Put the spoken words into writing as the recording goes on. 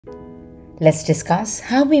Let's discuss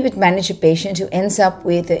how we would manage a patient who ends up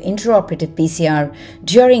with an intraoperative PCR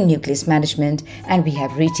during nucleus management and we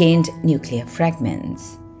have retained nuclear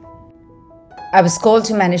fragments. I was called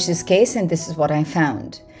to manage this case and this is what I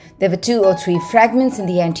found. There were 2 or 3 fragments in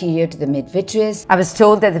the anterior to the mid-vitreous. I was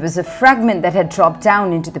told that there was a fragment that had dropped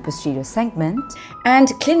down into the posterior segment and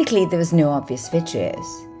clinically there was no obvious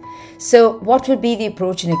vitreous. So what would be the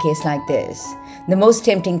approach in a case like this? The most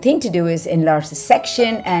tempting thing to do is enlarge the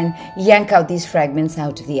section and yank out these fragments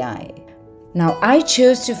out of the eye. Now I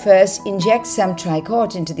chose to first inject some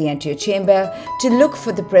tricort into the anterior chamber to look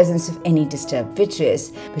for the presence of any disturbed vitreous,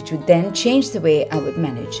 which would then change the way I would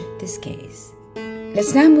manage this case.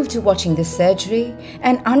 Let's now move to watching the surgery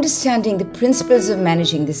and understanding the principles of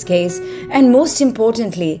managing this case and most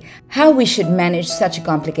importantly, how we should manage such a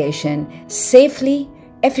complication safely,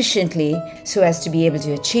 efficiently, so as to be able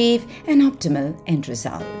to achieve an optimal end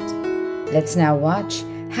result. Let's now watch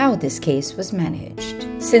how this case was managed.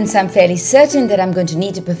 Since I'm fairly certain that I'm going to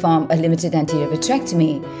need to perform a limited anterior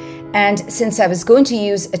vitrectomy, and since I was going to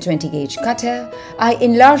use a 20-gauge cutter, I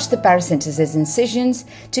enlarged the paracentesis incisions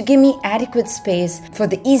to give me adequate space for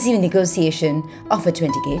the easy negotiation of a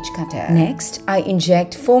 20-gauge cutter. Next, I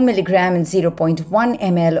inject 4 mg and 0.1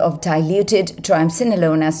 ml of diluted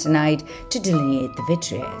triamcinolone acetonide to delineate the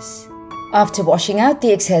vitreous. After washing out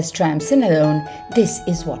the excess triamcinolone, this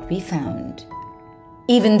is what we found.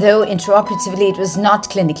 Even though intraoperatively it was not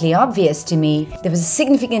clinically obvious to me, there was a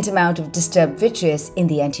significant amount of disturbed vitreous in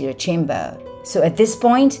the anterior chamber. So at this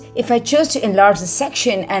point, if I chose to enlarge the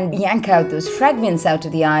section and yank out those fragments out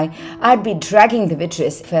of the eye, I'd be dragging the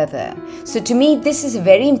vitreous further. So to me, this is a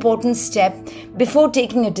very important step before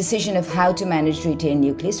taking a decision of how to manage retained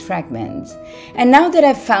nucleus fragments. And now that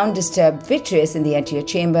I've found disturbed vitreous in the anterior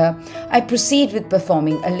chamber, I proceed with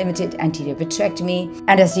performing a limited anterior vitrectomy.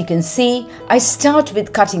 And as you can see, I start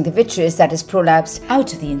with cutting the vitreous that is prolapsed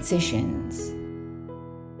out of the incisions.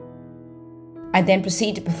 I then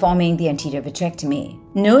proceed to performing the anterior vitrectomy.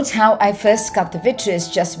 Note how I first cut the vitreous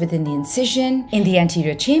just within the incision, in the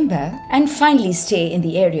anterior chamber, and finally stay in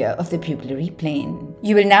the area of the pupillary plane.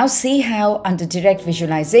 You will now see how, under direct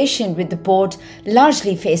visualization with the port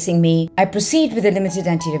largely facing me, I proceed with a limited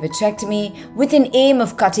anterior vitrectomy with an aim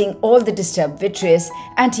of cutting all the disturbed vitreous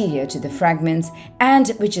anterior to the fragments and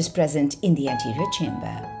which is present in the anterior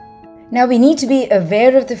chamber. Now we need to be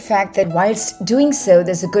aware of the fact that whilst doing so,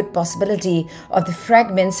 there's a good possibility of the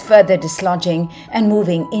fragments further dislodging and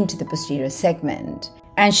moving into the posterior segment.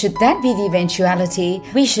 And should that be the eventuality,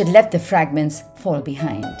 we should let the fragments fall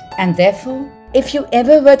behind. And therefore, if you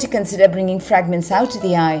ever were to consider bringing fragments out of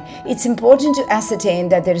the eye, it's important to ascertain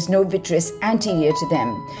that there is no vitreous anterior to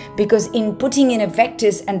them, because in putting in a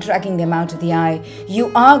vectors and dragging them out of the eye, you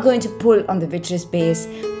are going to pull on the vitreous base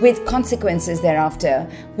with consequences thereafter,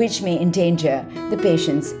 which may endanger the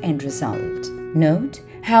patient's end result. Note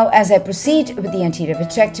how as I proceed with the anterior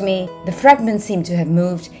vitrectomy, the fragments seem to have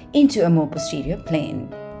moved into a more posterior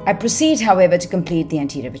plane. I proceed, however, to complete the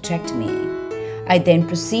anterior vitrectomy. I then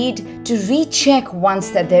proceed to recheck once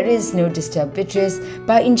that there is no disturbed vitreous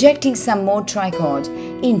by injecting some more tricort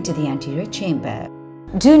into the anterior chamber.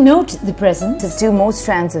 Do note the presence of 2 more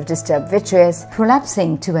strands of disturbed vitreous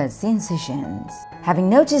prolapsing towards the incisions. Having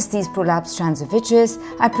noticed these prolapsed strands of vitreous,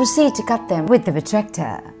 I proceed to cut them with the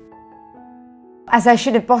vitrector. As I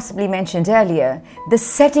should have possibly mentioned earlier, the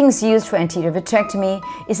settings used for anterior vitrectomy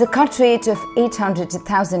is a cut rate of 800 to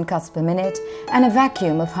 1000 cuts per minute and a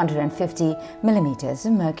vacuum of 150 millimeters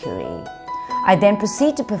of mercury. I then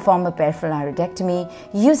proceed to perform a peripheral iridectomy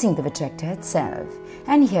using the vitrector itself,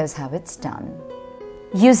 and here's how it's done.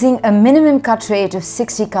 Using a minimum cut rate of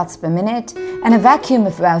 60 cuts per minute and a vacuum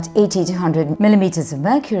of about 80 to 100 millimeters of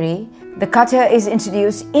mercury, the cutter is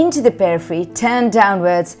introduced into the periphery, turned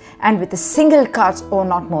downwards, and with a single cut or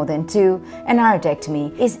not more than 2, an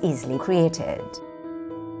iridectomy is easily created.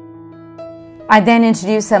 I then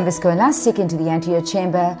introduce some viscoelastic into the anterior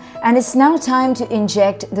chamber, and it's now time to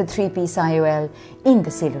inject the 3-piece IOL in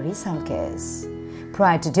the ciliary sulcus.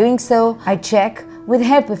 Prior to doing so, I check, with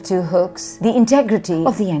help of 2 hooks, the integrity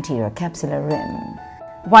of the anterior capsular rim.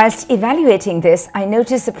 Whilst evaluating this, I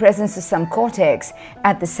notice the presence of some cortex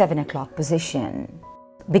at the 7 o'clock position.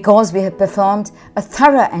 Because we have performed a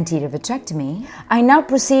thorough anterior vitrectomy, I now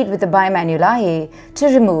proceed with the bimanual IA to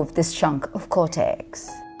remove this chunk of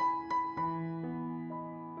cortex.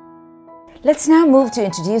 Let's now move to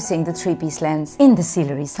introducing the 3-piece lens in the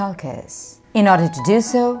ciliary sulcus. In order to do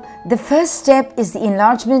so, the first step is the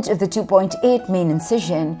enlargement of the 2.8 main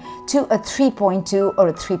incision to a 3.2 or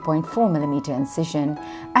a 3.4 mm incision,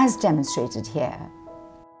 as demonstrated here.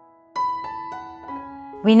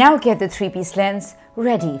 We now get the 3-piece lens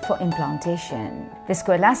ready for implantation.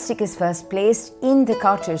 Viscoelastic is first placed in the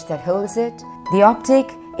cartridge that holds it. The optic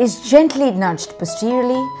is gently nudged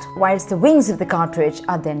posteriorly, whilst the wings of the cartridge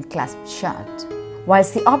are then clasped shut.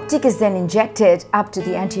 Whilst the optic is then injected up to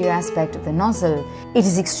the anterior aspect of the nozzle, it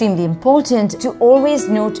is extremely important to always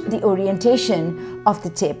note the orientation of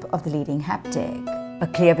the tip of the leading haptic. A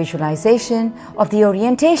clear visualization of the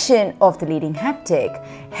orientation of the leading haptic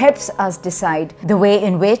helps us decide the way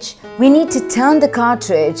in which we need to turn the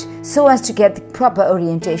cartridge so as to get the proper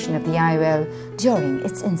orientation of the IOL during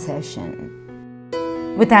its insertion.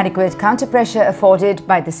 With adequate counterpressure afforded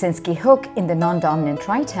by the Sinskey hook in the non-dominant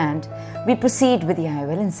right hand, we proceed with the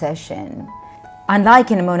IOL insertion.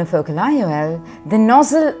 Unlike in a monofocal IOL, the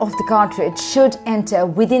nozzle of the cartridge should enter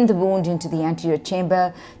within the wound into the anterior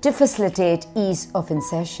chamber to facilitate ease of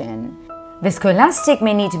insertion. Viscoelastic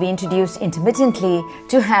may need to be introduced intermittently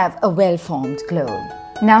to have a well-formed globe.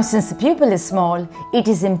 Now, since the pupil is small, it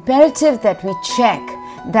is imperative that we check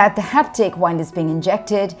that the haptic, while it's being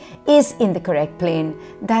injected, is in the correct plane,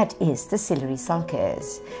 that is the ciliary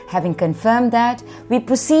sulcus. Having confirmed that, we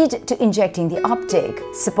proceed to injecting the optic,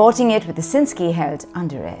 supporting it with the Sinskey held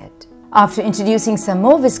under it. After introducing some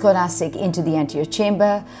more viscoelastic into the anterior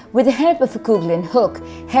chamber, with the help of a Kugelin hook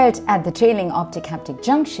held at the trailing optic-haptic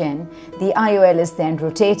junction, the IOL is then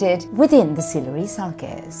rotated within the ciliary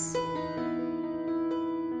sulcus.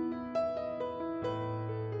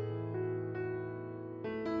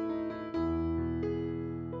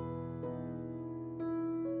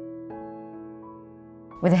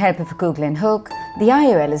 With the help of a Kugelin hook, the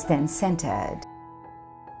IOL is then centered.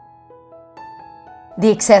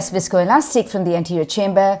 The excess viscoelastic from the anterior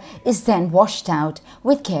chamber is then washed out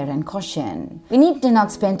with care and caution. We need to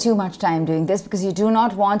not spend too much time doing this because you do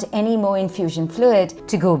not want any more infusion fluid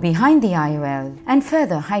to go behind the IOL and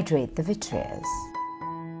further hydrate the vitreous.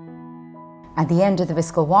 At the end of the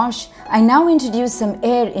visco wash, I now introduce some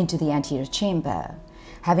air into the anterior chamber.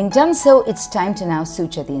 Having done so, it's time to now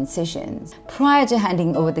suture the incisions prior to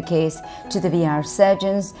handing over the case to the VR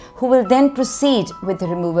surgeons, who will then proceed with the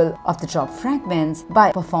removal of the dropped fragments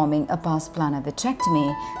by performing a pars plana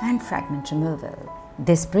vitrectomy and fragment removal.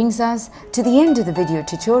 This brings us to the end of the video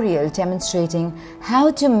tutorial demonstrating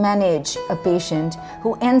how to manage a patient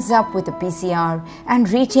who ends up with a PCR and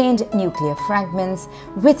retained nuclear fragments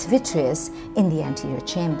with vitreous in the anterior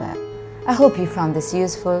chamber. I hope you found this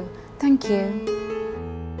useful. Thank you.